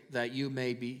pray that you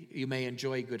may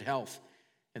enjoy good health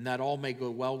and that all may go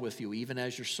well with you, even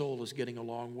as your soul is getting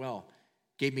along well.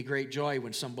 Gave me great joy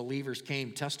when some believers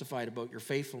came, testified about your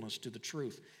faithfulness to the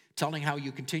truth, telling how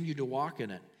you continue to walk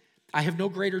in it. I have no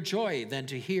greater joy than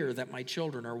to hear that my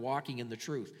children are walking in the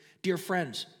truth. Dear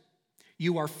friends,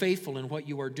 you are faithful in what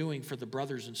you are doing for the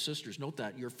brothers and sisters. Note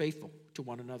that, you're faithful to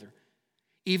one another.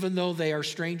 Even though they are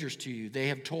strangers to you, they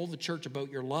have told the church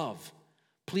about your love.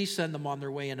 Please send them on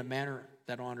their way in a manner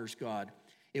that honors God.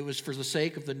 It was for the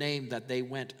sake of the name that they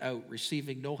went out,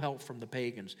 receiving no help from the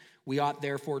pagans. We ought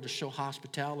therefore to show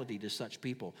hospitality to such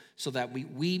people so that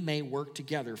we may work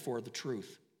together for the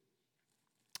truth.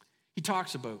 He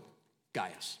talks about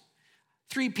Gaius.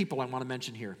 3 people I want to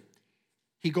mention here.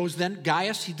 He goes then,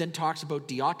 Gaius, he then talks about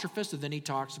Diotrephes, and then he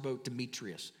talks about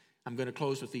Demetrius. I'm going to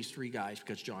close with these 3 guys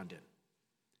because John did.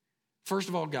 First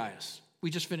of all, Gaius. We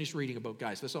just finished reading about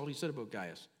Gaius. That's all he said about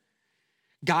Gaius.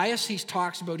 Gaius, he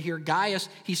talks about here. Gaius,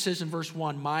 he says in verse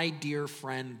 1, my dear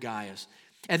friend Gaius.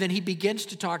 And then he begins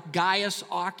to talk. Gaius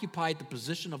occupied the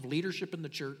position of leadership in the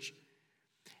church.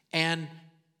 And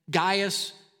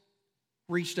Gaius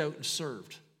reached out and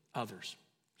served others.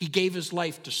 He gave his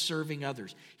life to serving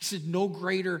others. He said no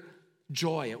greater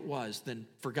joy it was than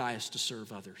for Gaius to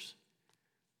serve others.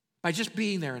 By just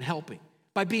being there and helping.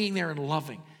 By being there and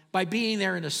loving. By being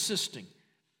there and assisting,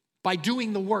 by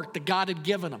doing the work that God had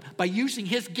given him, by using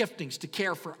his giftings to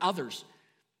care for others.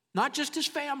 Not just his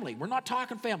family. We're not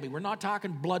talking family. We're not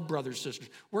talking blood brothers, sisters.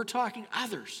 We're talking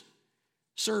others,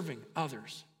 serving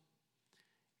others.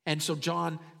 And so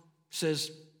John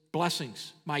says,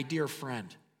 blessings, my dear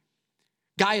friend.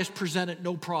 Gaius presented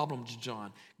no problem to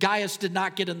John. Gaius did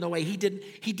not get in the way. He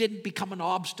didn't become an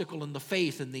obstacle in the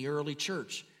faith in the early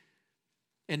church.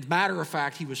 And matter of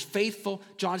fact, he was faithful.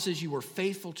 John says, you were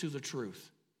faithful to the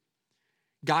truth.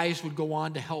 Gaius would go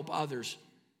on to help others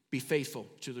be faithful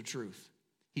to the truth.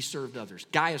 He served others.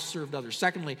 Gaius served others.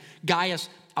 Secondly, Gaius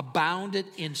abounded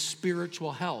in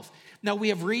spiritual health. Now, we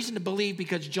have reason to believe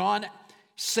because John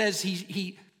says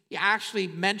he actually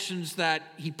mentions that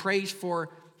he prays for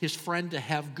his friend to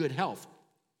have good health.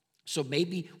 So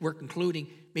maybe we're concluding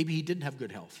maybe he didn't have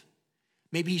good health.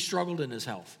 Maybe he struggled in his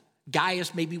health.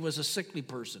 Gaius maybe was a sickly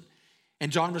person,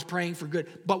 and John was praying for good.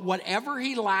 But whatever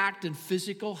he lacked in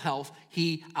physical health,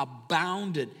 he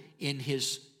abounded in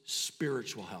his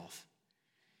spiritual health.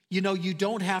 You know, you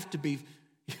don't have to be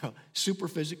super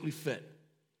physically fit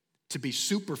to be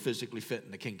super physically fit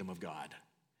in the kingdom of God,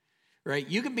 right?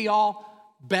 You can be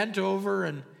all bent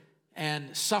over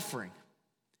and suffering,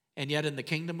 and yet in the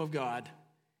kingdom of God,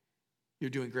 you're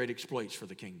doing great exploits for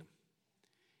the kingdom.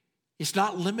 It's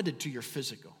not limited to your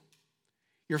physical.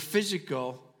 Your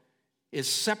physical is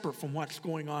separate from what's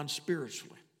going on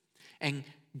spiritually. And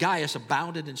Gaius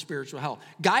abounded in spiritual health.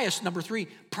 Gaius, number 3,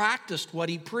 practiced what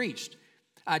he preached.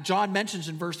 John mentions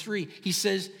in verse 3, he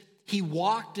says he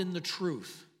walked in the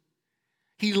truth.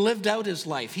 He lived out his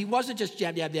life. He wasn't just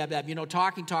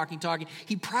talking.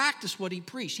 He practiced what he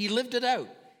preached. He lived it out.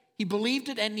 He believed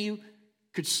it, and you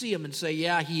could see him and say,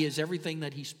 yeah, he is everything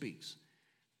that he speaks.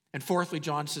 And fourthly,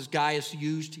 John says Gaius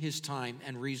used his time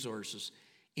and resources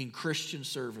in Christian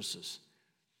services.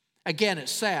 Again,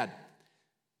 it's sad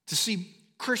to see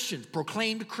Christians,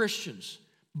 proclaimed Christians,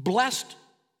 blessed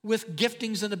with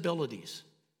giftings and abilities,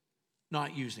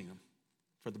 not using them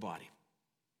for the body.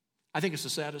 I think it's the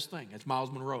saddest thing. It's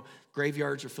Miles Monroe.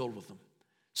 Graveyards are filled with them.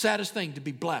 Saddest thing to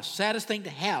be blessed. Saddest thing to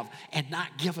have and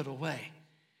not give it away.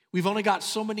 We've only got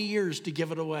so many years to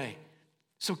give it away.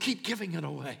 So keep giving it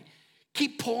away.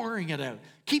 Keep pouring it out.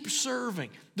 Keep serving.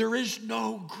 There is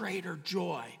no greater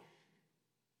joy.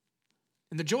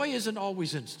 And the joy isn't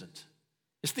always instant.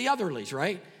 It's the otherlies,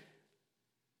 right?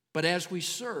 But as we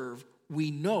serve,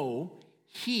 we know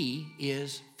he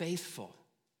is faithful.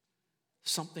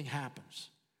 Something happens.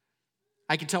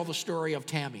 I can tell the story of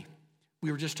Tammy.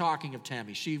 We were just talking of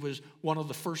Tammy. She was one of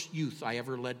the first youth I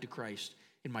ever led to Christ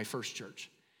in my first church.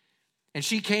 And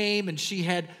she came, and she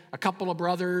had a couple of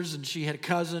brothers, and she had a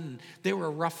cousin. And they were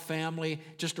a rough family,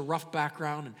 just a rough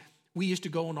background. And we used to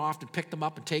go and often pick them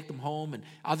up and take them home, and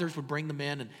others would bring them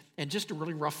in, and just a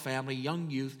really rough family, young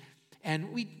youth.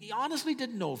 And we honestly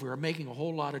didn't know if we were making a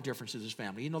whole lot of difference to this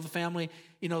family. The family,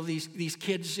 these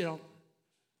kids, I don't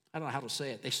know how to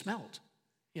say it, they smelled.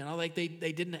 Like they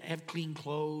didn't have clean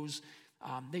clothes.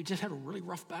 They just had a really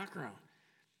rough background.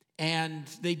 And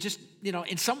they just,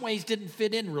 in some ways didn't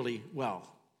fit in really well.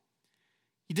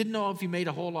 You didn't know if you made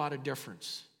a whole lot of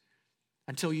difference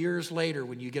until years later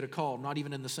when you get a call, not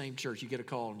even in the same church, you get a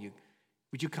call and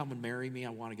would you come and marry me? I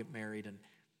want to get married.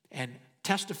 And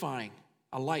testifying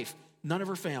a life, none of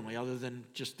her family other than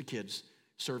just the kids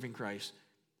serving Christ,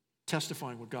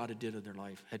 testifying what God had done in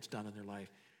their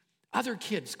life. Other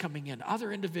kids coming in,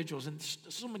 other individuals, and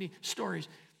so many stories.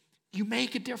 You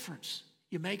make a difference.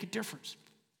 You make a difference.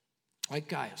 Like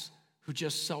Gaius, who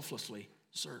just selflessly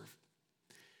served.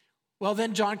 Well,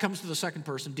 then John comes to the second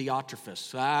person,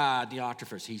 Diotrephes.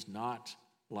 Diotrephes, he's not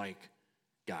like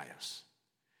Gaius.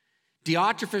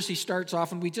 Diotrephes, he starts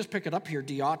off, and we just pick it up here,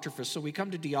 Diotrephes. So we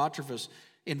come to Diotrephes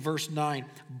in verse 9.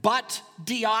 But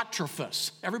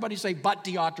Diotrephes. Everybody say, but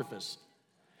Diotrephes.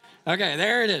 Okay,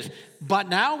 there it is. But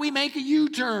now we make a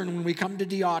U-turn when we come to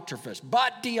Diotrephes.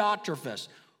 But Diotrephes,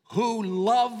 who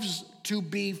loves to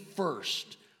be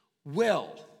first, will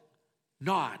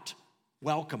not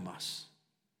welcome us.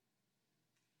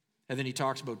 And then he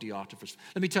talks about Diotrephes.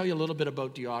 Let me tell you a little bit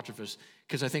about Diotrephes,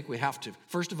 because I think we have to.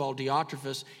 First of all,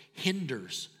 Diotrephes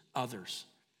hinders others.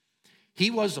 He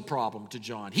was a problem to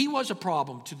John. He was a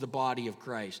problem to the body of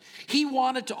Christ. He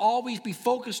wanted to always be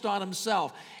focused on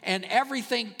himself, and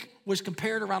everything was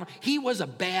compared around him. He was a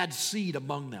bad seed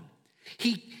among them.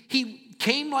 He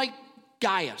came like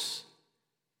Gaius,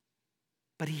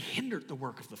 but he hindered the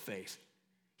work of the faith.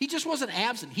 He just wasn't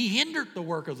absent. He hindered the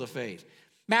work of the faith.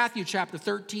 Matthew chapter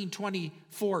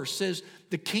 13:24 says,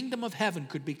 the kingdom of heaven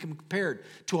could be compared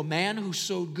to a man who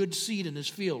sowed good seed in his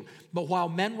field. But while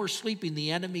men were sleeping,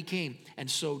 the enemy came and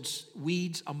sowed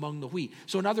weeds among the wheat.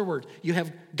 So in other words, you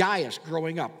have Gaius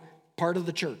growing up, part of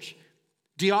the church.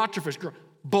 Diotrephes,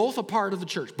 both a part of the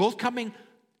church, both coming,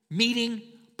 meeting,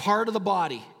 part of the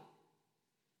body.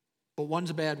 But one's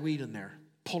a bad weed in there,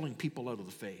 pulling people out of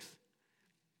the faith.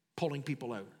 Pulling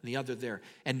people out, and the other there.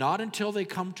 And not until they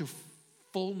come to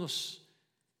fullness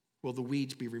will the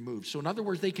weeds be removed. So in other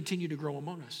words, they continue to grow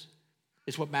among us.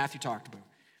 It's what Matthew talked about.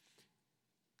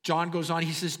 John goes on,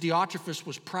 he says, Diotrephes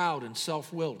was proud and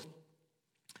self-willed.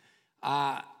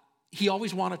 He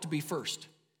always wanted to be first.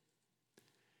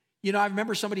 You know, I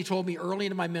remember somebody told me early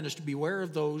in my ministry, beware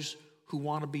of those who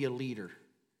want to be a leader,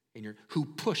 who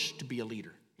push to be a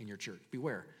leader in your church.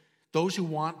 Beware. Those who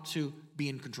want to be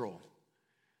in control.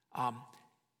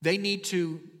 They need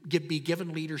to be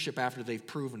given leadership after they've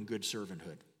proven good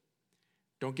servanthood.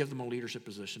 Don't give them a leadership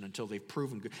position until they've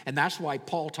proven good. And that's why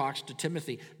Paul talks to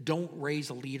Timothy, don't raise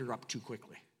a leader up too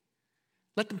quickly.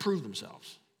 Let them prove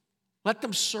themselves. Let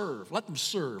them serve. Let them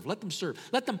serve. Let them serve.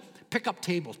 Let them pick up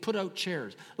tables, put out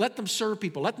chairs. Let them serve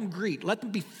people. Let them greet. Let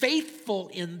them be faithful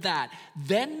in that.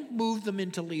 Then move them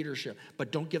into leadership.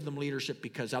 But don't give them leadership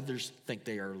because others think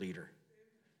they are a leader.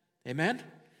 Amen?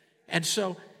 And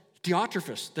so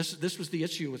Diotrephes, this was the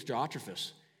issue with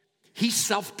Diotrephes. He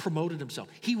self-promoted himself.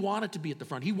 He wanted to be at the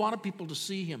front. He wanted people to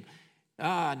see him.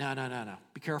 No.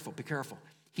 Be careful, be careful.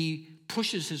 He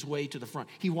pushes his way to the front.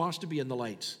 He wants to be in the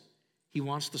lights. He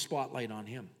wants the spotlight on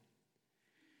him.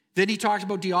 Then he talks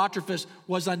about Diotrephes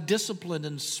was undisciplined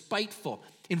and spiteful.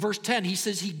 In verse 10, he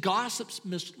says he gossips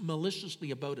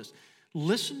maliciously about us.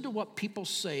 Listen to what people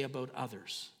say about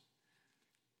others.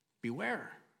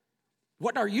 Beware.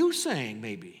 What are you saying,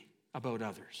 maybe, about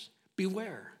others?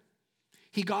 Beware.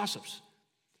 He gossips.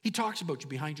 He talks about you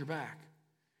behind your back.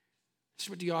 This is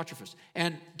what Diotrephes.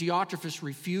 And Diotrephes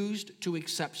refused to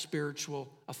accept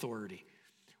spiritual authority.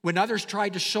 When others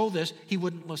tried to show this, he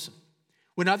wouldn't listen.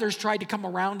 When others tried to come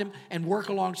around him and work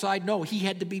alongside, no, he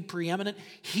had to be preeminent.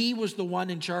 He was the one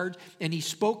in charge, and he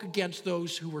spoke against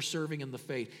those who were serving in the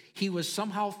faith. He was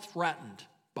somehow threatened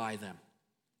by them.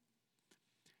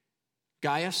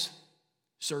 Gaius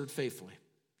served faithfully.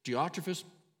 Diotrephes,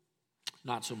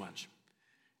 not so much.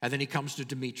 And then he comes to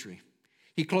Demetri.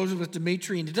 He closes with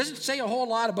Demetri, and it doesn't say a whole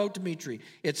lot about Demetri.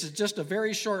 It's just a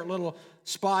very short little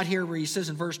spot here where he says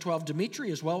in verse 12,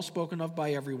 Demetri is well spoken of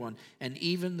by everyone, and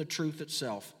even the truth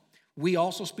itself. We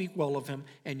also speak well of him,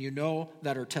 and you know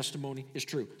that our testimony is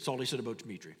true. That's all he said about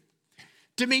Demetri.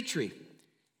 Demetri,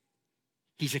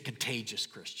 he's a contagious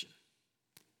Christian.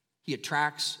 He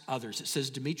attracts others. It says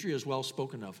Demetri is well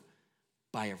spoken of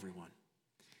by everyone.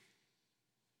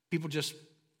 People just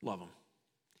love him.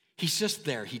 He's just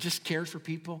there. He just cares for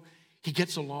people. He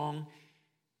gets along.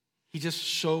 He just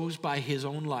shows by his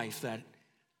own life that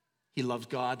he loves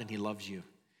God and he loves you.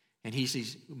 And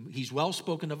he's well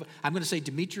spoken of. I'm going to say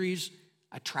Demetrius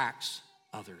attracts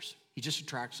others. He just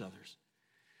attracts others.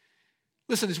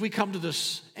 Listen, as we come to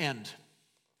this end,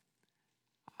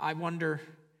 I wonder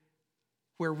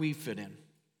where we fit in.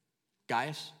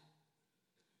 Gaius,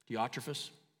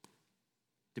 Diotrephes,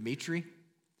 Demetri.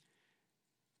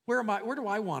 Where do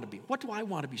I want to be? What do I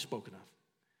want to be spoken of?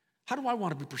 How do I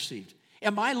want to be perceived?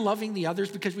 Am I loving the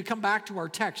others? Because we come back to our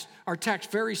text. Our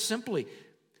text very simply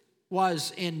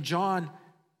was in 1 John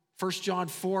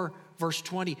 4, verse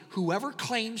 20. Whoever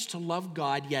claims to love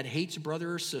God yet hates a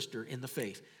brother or sister in the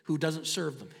faith, who doesn't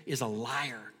serve them, is a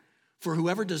liar. For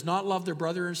whoever does not love their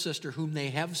brother and sister whom they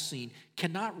have seen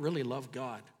cannot really love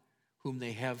God, whom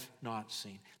they have not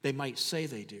seen. They might say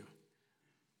they do,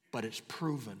 but it's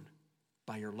proven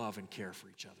by your love and care for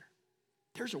each other.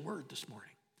 There's a word this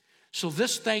morning. So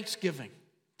this Thanksgiving,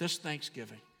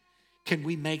 can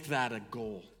we make that a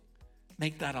goal?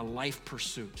 Make that a life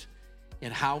pursuit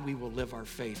in how we will live our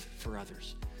faith for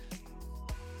others.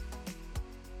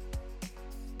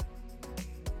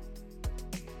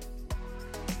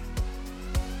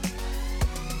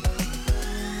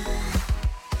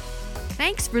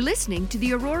 Thanks for listening to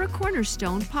the Aurora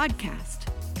Cornerstone podcast.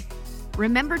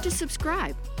 Remember to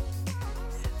subscribe.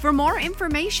 For more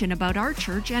information about our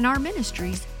church and our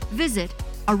ministries, visit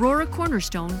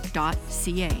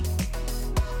auroracornerstone.ca.